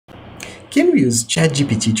Can we use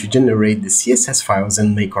ChatGPT to generate the CSS files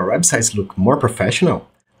and make our websites look more professional?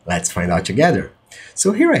 Let's find out together.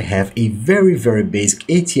 So here I have a very basic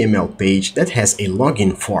HTML page that has a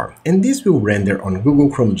login form, and this will render on Google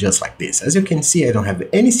Chrome just like this. As you can see, I don't have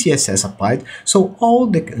any CSS applied, so all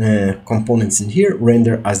the components in here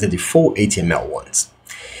render as the default HTML ones.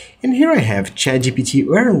 And here I have ChatGPT,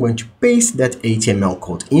 where I'm going to paste that HTML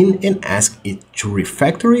code in and ask it to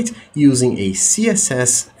refactor it using a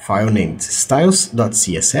CSS file named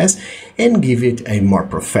styles.css and give it a more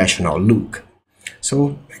professional look.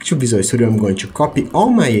 So back to Visual Studio, I'm going to copy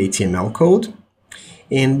all my HTML code,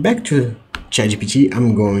 and back to ChatGPT,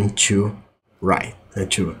 I'm going to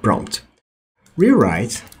prompt,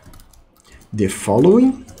 rewrite the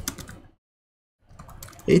following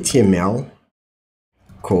HTML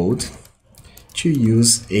code to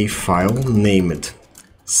use a file named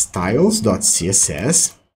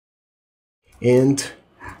styles.css and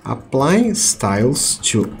apply styles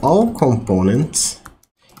to all components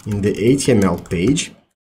in the HTML page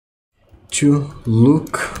to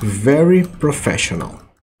look very professional.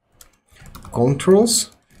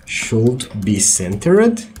 Controls should be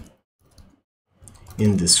centered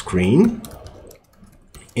in the screen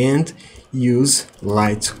and use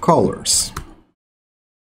light colors.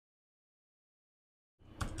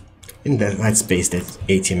 And then let's paste that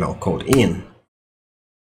HTML code in.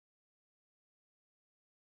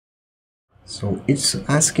 So it's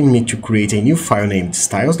asking me to create a new file named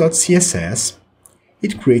styles.css.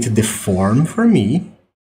 It created the form for me,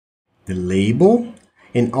 the label,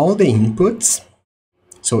 and all the inputs.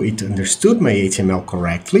 So it understood my HTML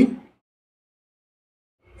correctly.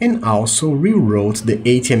 And also rewrote the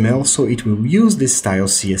HTML so it will use the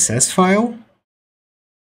styles.css file.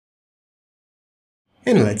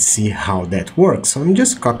 And let's see how that works. So I'm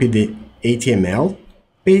just copy the HTML,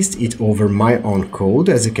 paste it over my own code.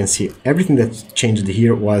 As you can see, everything that changed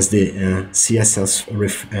here was the CSS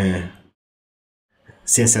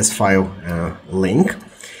file link.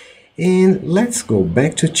 And let's go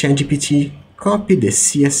back to ChatGPT, copy the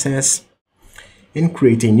CSS and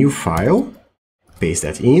create a new file, paste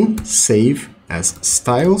that in, save as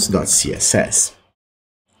styles.css.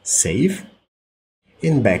 Save,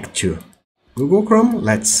 and back to Google Chrome,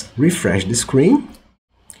 let's refresh the screen,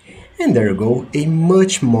 and there you go, a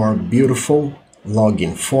much more beautiful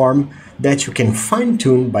login form that you can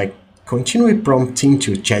fine-tune by continually prompting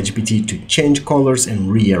to ChatGPT to change colors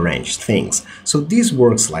and rearrange things. So this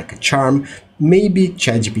works like a charm. Maybe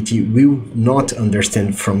ChatGPT will not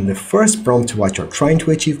understand from the first prompt what you're trying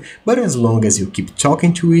to achieve, but as long as you keep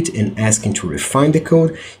talking to it and asking to refine the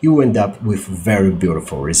code, you end up with very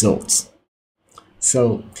beautiful results.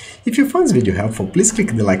 So, if you found this video helpful, please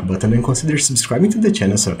click the like button and consider subscribing to the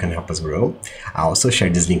channel so you can help us grow. I also share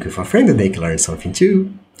this link with a friend and they can learn something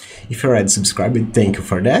too. If you're already subscribed, thank you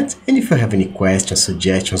for that. And if you have any questions,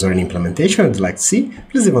 suggestions, or any implementation you'd like to see,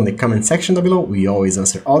 please leave on the comment section down below. We always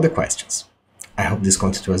answer all the questions. I hope this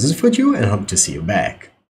content was useful to you and hope to see you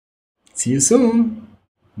back. See you soon.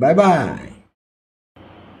 Bye bye.